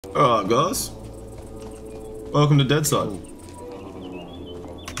Alright guys, welcome to Deadside.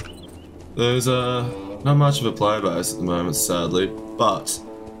 There's not much of a player base at the moment, sadly, but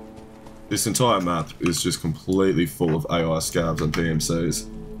this entire map is just completely full of AI scavs and PMCs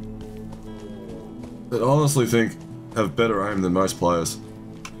that I honestly think have better aim than most players.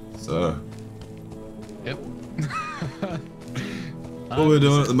 So, yep. what we're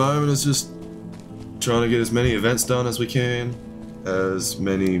doing at the moment is just trying to get as many events done as we can, as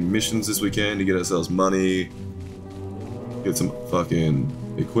many missions as we can to get ourselves money, get some fucking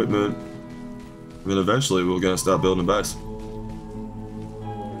equipment, and then eventually we're going to start building a base.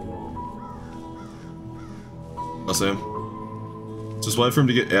 I see him. Just wait for him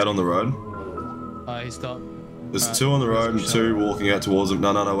to get out on the road. He stopped. There's two on the road and two walking out towards him.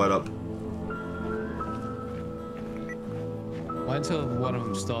 No, wait up. Wait until one of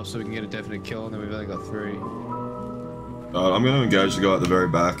them stops so we can get a definite kill, and then we've only got 3. Alright, I'm going to engage the guy at the very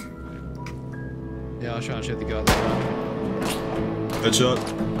back. Yeah, I'll try and shoot the guy at the front. Headshot.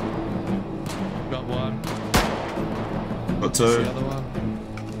 Got one. Got 2. The other one.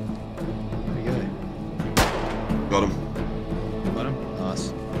 There Got you go. him. Got him? Nice.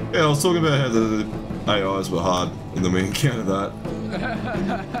 Yeah, I was talking about how the AIs were hard, and then we encountered that.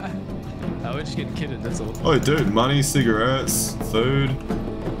 No, we're just getting kidded, that's all. Oh dude, money, cigarettes, food.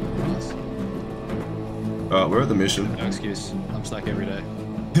 Nice. Alright, we're at the mission. No excuse. I'm stuck every day.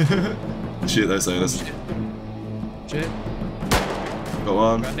 Shit, they're saying us. Shit. Got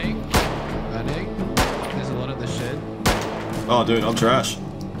one. Running. Running. There's a lot at the shed. Oh dude, I'm trash.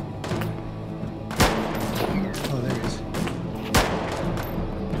 Oh, there he is.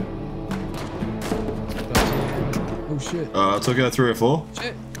 Oh shit. I took out 3 or 4.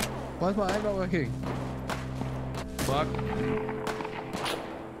 Shit. Why is my aim not working? Fuck.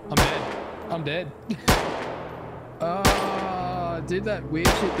 I'm dead. I'm dead. Oh, did that weird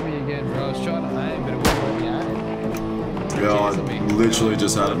shit to me again, bro. I was trying to aim, but it wasn't letting me aim. Yeah, I literally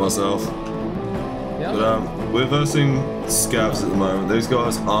just had it myself. Yeah. But we're versing scavs at the moment. These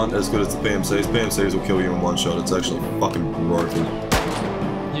guys aren't as good as the PMCs. PMCs will kill you in one shot. It's actually fucking broken.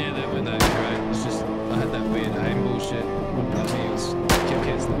 Yeah, they weren't that great. It's just, I had that weird aim bullshit. Wouldn't let me, it was, kept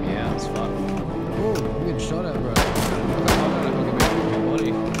cancelling me out. It's fuck. Oh, I'm getting shot at, bro. I don't know if I can make it with my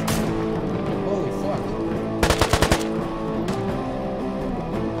body. Holy fuck.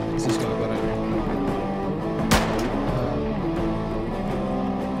 What's this guy got over?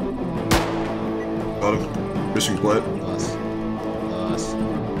 Got him. Mission complete. Nice. Nice.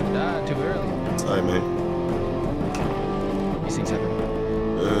 Nah, too early. Hey, mate. These things happen.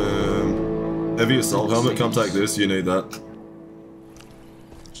 Heavy assault helmet, come take this, you need that.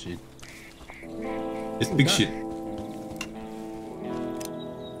 Shit. It's big shit.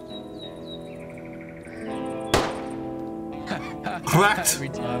 Cracked! Every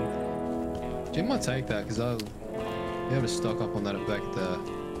time. Jim might take that because I'll be able to stock up on that back there.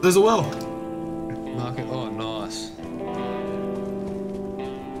 There's a well! Market. Oh, nice.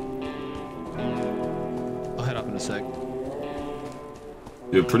 I'll head up in a sec.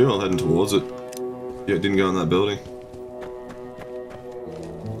 You're pretty well heading towards it. Yeah, it didn't go in that building.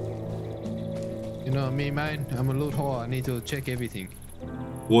 You know me, man. I'm a little high. I need to check everything.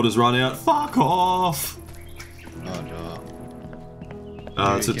 Water's run out. Fuck off! Oh, no.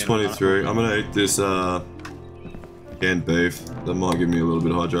 It's at 23. I'm gonna eat this canned beef. That might give me a little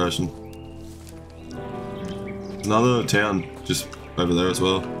bit of hydration. Another town just over there as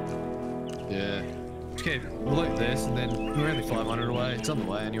well. Yeah. Okay, we'll look at this and then we're only 500 away. It's on the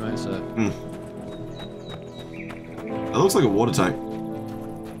way anyway, so. That looks like a water tank.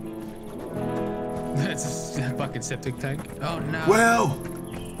 That's a fucking septic tank. Oh no. Well!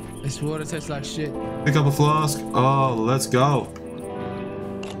 This water tastes like shit. Pick up a flask. Oh, let's go.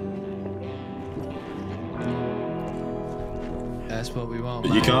 That's what we want.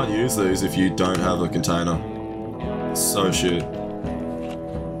 But you can't use these if you don't have a container. So shit.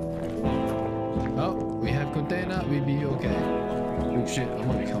 Oh, we have container, we'll be okay. Oh shit, I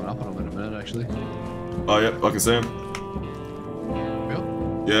might be coming up on him in a minute actually. Oh, yep, I can see him. Real?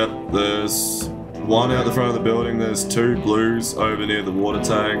 Yep, there's one out the front of the building. There's 2 blues over near the water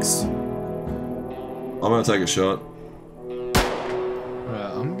tanks. I'm gonna take a shot.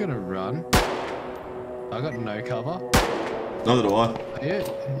 Right, I'm gonna run. I got no cover. Neither do I.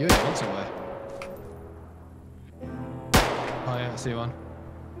 You're once away. Oh yeah, I see one.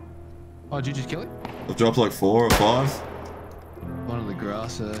 Oh, did you just kill him? I've dropped like 4 or 5. One on the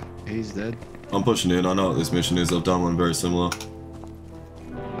grass, he's dead. I'm pushing in. I know what this mission is. I've done one very similar.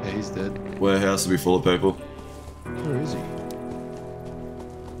 Yeah, he's dead. Warehouse will be full of people. Where is he?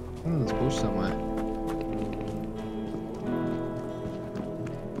 In this bush somewhere.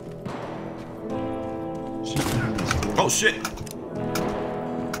 Oh shit!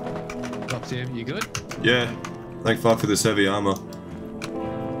 Up to you. You good? Yeah. Thank fuck for this heavy armor.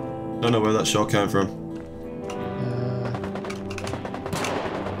 Don't know where that shot came from.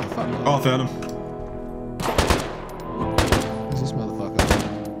 Oh, fuck. Oh, I found him. Who's this motherfucker?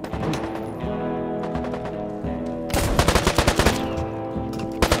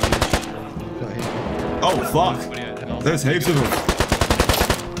 Got him. Oh fuck! 28 health. There's heaps of them.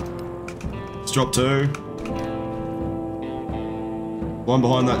 Let's drop 2. One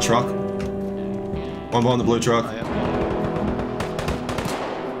behind that truck. One behind the blue truck. Oh, yeah.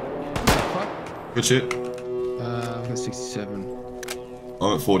 Fuck. Good shit. I've got 67.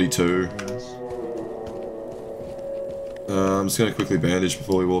 I'm at 42. I'm just gonna quickly bandage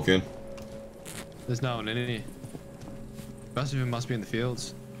before we walk in. There's no one in here. Most of them must be in the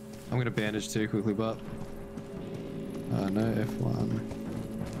fields. I'm gonna bandage too quickly, but no F1.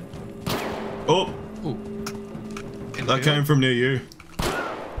 Oh! Ooh. That came from near you.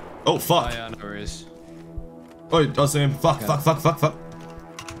 Oh fuck! Oh yeah, I know where he is. Oh, I see him. Fuck, Okay. fuck.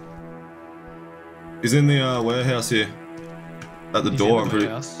 He's in the warehouse here. At the He's door, in I'm the pretty...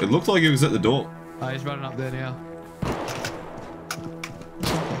 warehouse? It looked like he was at the door. Oh, he's running up there now.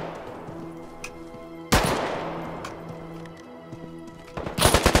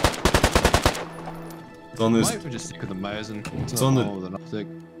 It's on this... Why don't we just stick with the maze and It's on the- with an optic?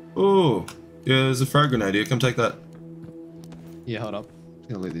 Oh! Yeah, there's a frag grenade here. Come take that. Yeah, hold up. I'm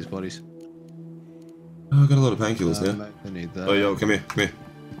gonna loot these bodies. Oh, I got a lot of painkillers here. Mate, I need that. Oh, yo, come here.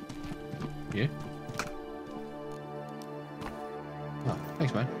 Yeah? Oh,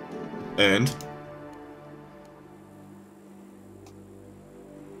 thanks, mate. And...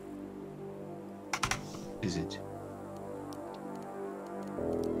 Is it?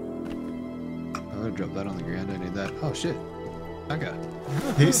 I'm gonna drop that on the ground. I need that. Oh shit. Okay.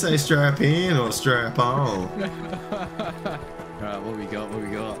 He say strap in or strap on? Alright, what we got? What we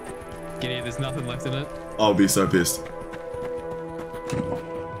got? Get here, there's nothing left in it. I'll be so pissed.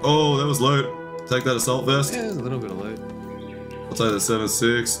 Oh, that was loot. Take that assault vest. Yeah, there's a little bit of loot. I'll take that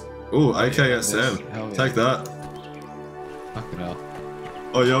 7.6. Ooh, AKSM. Hell yeah. Take that. Fuck it up.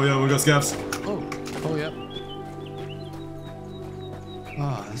 Oh, yo, we got scabs. Oh, oh yeah.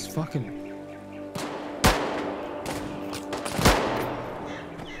 Ah, this fucking.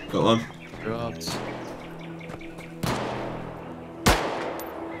 Got one. Dropped.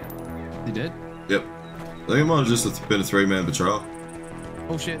 You dead? Yep. I think it might have just been a 3-man patrol.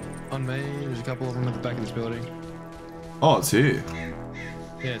 Oh shit, on me. There's a couple of them at the back of this building. Oh, it's here.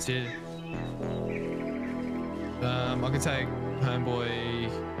 Yeah, it's here. I can take homeboy.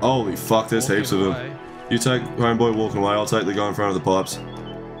 Holy fuck, there's walking heaps of them. away. You take homeboy walking away, I'll take the guy in front of the pipes.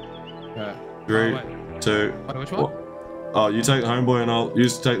 Right. 3, Oh, wait. 2... Wait, which one? Oh, you take the homeboy and you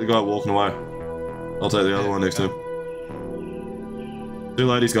just take the guy walking away. I'll take the other one next to him. 2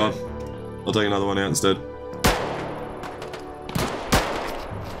 ladies gone. I'll take another one out instead.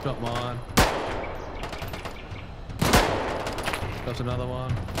 Drop mine. Dropped another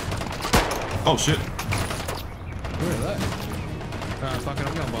one. Oh shit. Where are they? Alright, fuck it,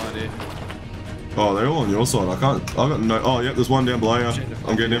 I'm going behind here. Oh, they're all on your side. I got no... Oh, yep, there's one down below you.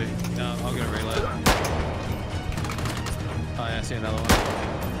 I'm getting him. No, I'm gonna reload. Oh yeah, I see another one.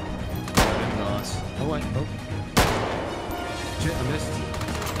 Got him, nice. Oh wait, oh. Shit, I missed.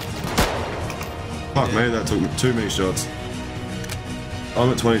 Fuck me, that took me too many shots. I'm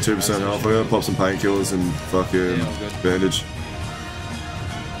at 22% health. I gotta pop some painkillers and fucking Yeah, all good. bandage.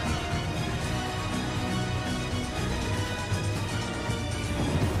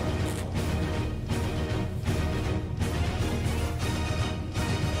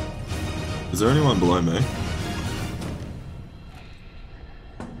 Is there anyone below me?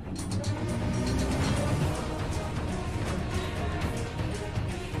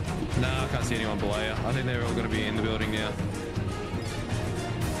 No, I can't see anyone below you. I think they're all gonna be in the building now.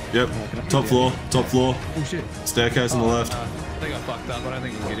 Yep. Top floor. Top floor. Oh shit. Staircase on the left. They got fucked up. I don't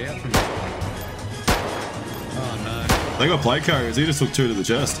think we can get out from here. Oh no. They got plate carriers. He just took 2 to the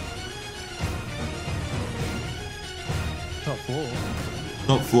chest. Top floor.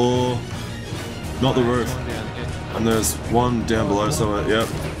 Top floor. Not the roof. One down here. And there's one down below somewhere. Yep.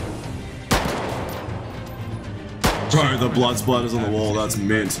 Bro, the blood splatters on the wall. That's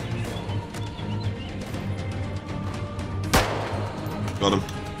mint. Got him.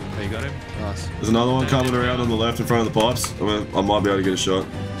 Oh, you got him? Nice. There's another one coming around on the left in front of the pipes. I might be able to get a shot.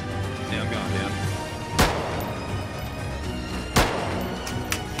 Yeah, I'm going down.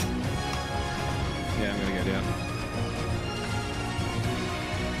 Yeah, I'm gonna go down.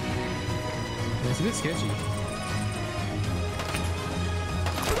 Yeah, it's a bit sketchy.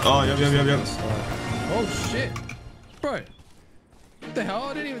 Oh, yep. Oh shit! Bro. What the hell?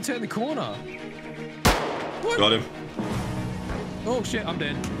 I didn't even turn the corner. What? Got him. Oh shit, I'm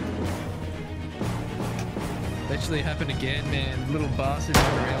dead. Actually happened again, man. Little bastard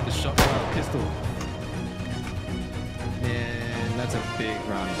running around with a shotgun pistol. Man, that's a big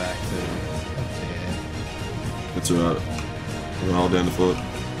run back to. It's alright. I'm gonna hold down the fort.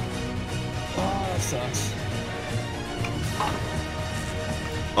 Oh, that sucks.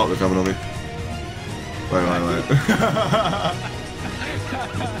 Oh, they're coming on me. Wait.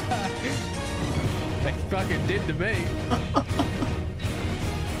 They fucking did to me.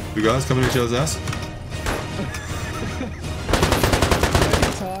 You guys coming to each other's ass?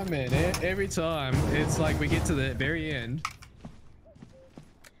 Every time, man. Every time. It's like we get to the very end.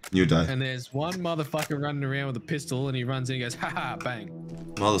 New day. And there's one motherfucker running around with a pistol and he runs in and goes, haha, bang.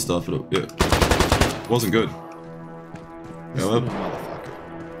 Other stuff, yeah. Wasn't good. This Yeah, little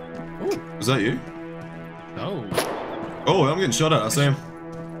motherfucker. Ooh. Is that you? No. Oh, I'm getting shot at. I see him.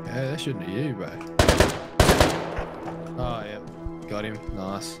 Yeah, that shouldn't be you, bro. Oh, yeah. Got him.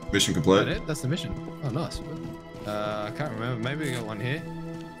 Nice. Mission Is complete. that it? That's the mission. Oh, nice. I can't remember. Maybe we got one here.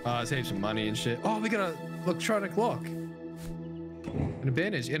 There's heaps of money and shit. Oh, we got a electronic lock. And a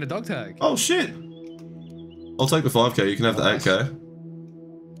bandage and a dog tag. Oh, shit. I'll take the 5k. You can have the 8k.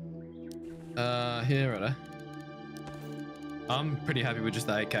 Here, right. I'm pretty happy with just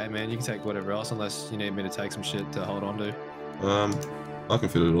the 8k, man. You can take whatever else unless you need me to take some shit to hold on to. I can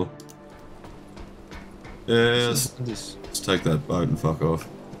fit it all. Yeah, let's take that boat and fuck off.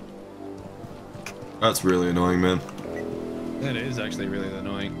 That's really annoying, man. That is actually really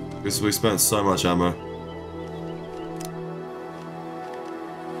annoying. Because we spent so much ammo.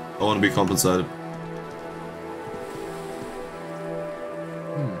 I want to be compensated.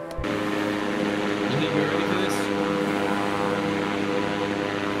 You think we're ready for this?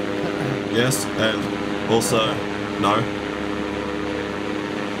 Yes, and also, no.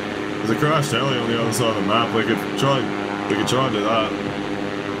 There's a crashed heli on the other side of the map. We could try and do that.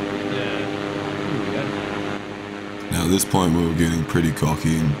 Yeah. Now at this point we were getting pretty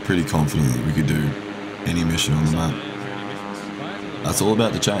cocky and pretty confident that we could do any mission on the map. That's all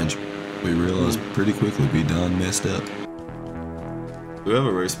about to change. We realised pretty quickly we done messed up. Do we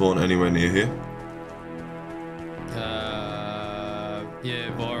ever respawn anywhere near here?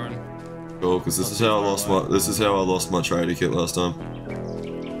 Yeah, Byron. Cool, because this is how I lost my trader kit last time.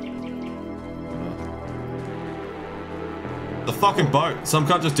 The fucking boat! Some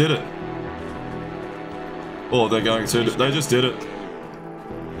cunt just did it. Oh, they're going to. They just did it.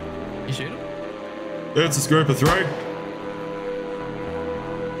 You shoot him? It's a group of 3.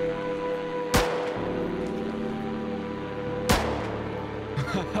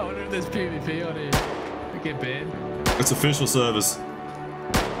 I wonder if there's PvP on here. I get banned. It's official service.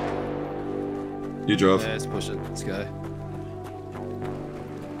 You drive. Yeah, let's push it. Let's go.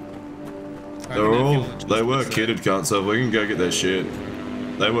 They were kitted, cunts, so we can go get their shit.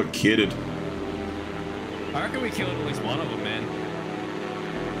 They were kitted. I reckon we killed at least one of them, man.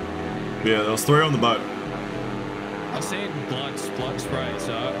 Yeah, there was 3 on the boat. I've seen blood spray,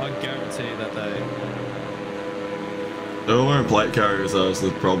 so I guarantee that They were wearing plate carriers, though, is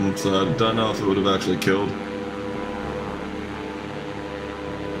the problem, so I don't know if it would have actually killed.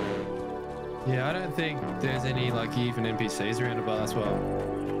 Yeah, I don't think there's any, like, even NPCs around about as well.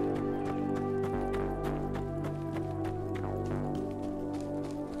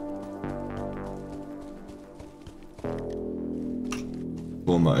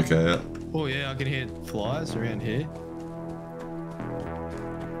 Well, mate, okay, yeah. Oh, yeah, I can hear flies around here.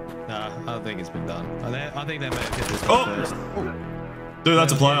 Nah, I don't think it's been done. I think they may have hit this one first. Oh. Dude,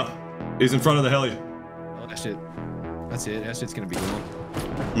 that's a player. He's in front of the heli. Oh, that shit. That's it. That shit's gonna be gone.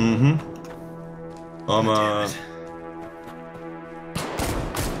 Mm-hmm. I'm,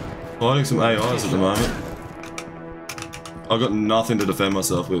 fighting some AIs at the moment. I've got nothing to defend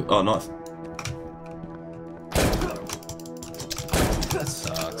myself with. Oh, knife. That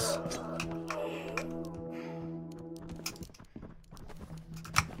sucks.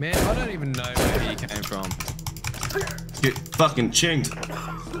 Man, I don't even know where he came from. Get fucking chinged.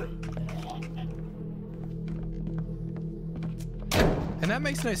 And that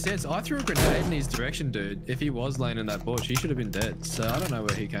makes no sense. I threw a grenade in his direction, dude. If he was laying in that bush, he should have been dead. So I don't know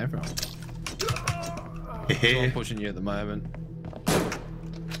where he came from. So I'm pushing you at the moment.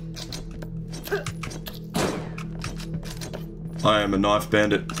 I am a knife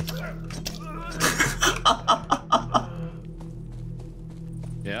bandit.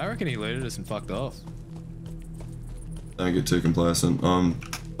 Yeah, I reckon he looted us and fucked off. Don't get too complacent. I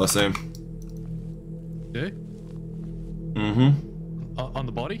see him. Do? Mm-hmm. On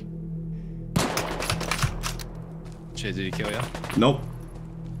the body? Shit, did he kill you? Nope.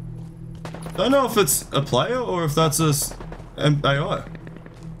 Don't know if it's a player or if that's a AI.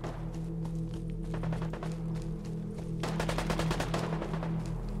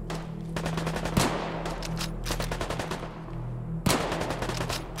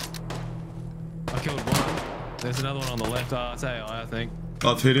 I killed one. There's another one on the left. Oh, it's AI, I think.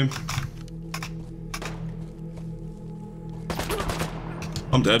 I've hit him.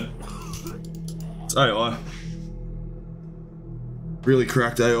 I'm dead. It's AI. Really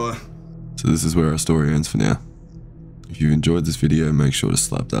cracked AI. So this is where our story ends for now. If you've enjoyed this video, make sure to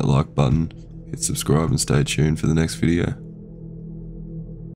slap that like button, hit subscribe and stay tuned for the next video.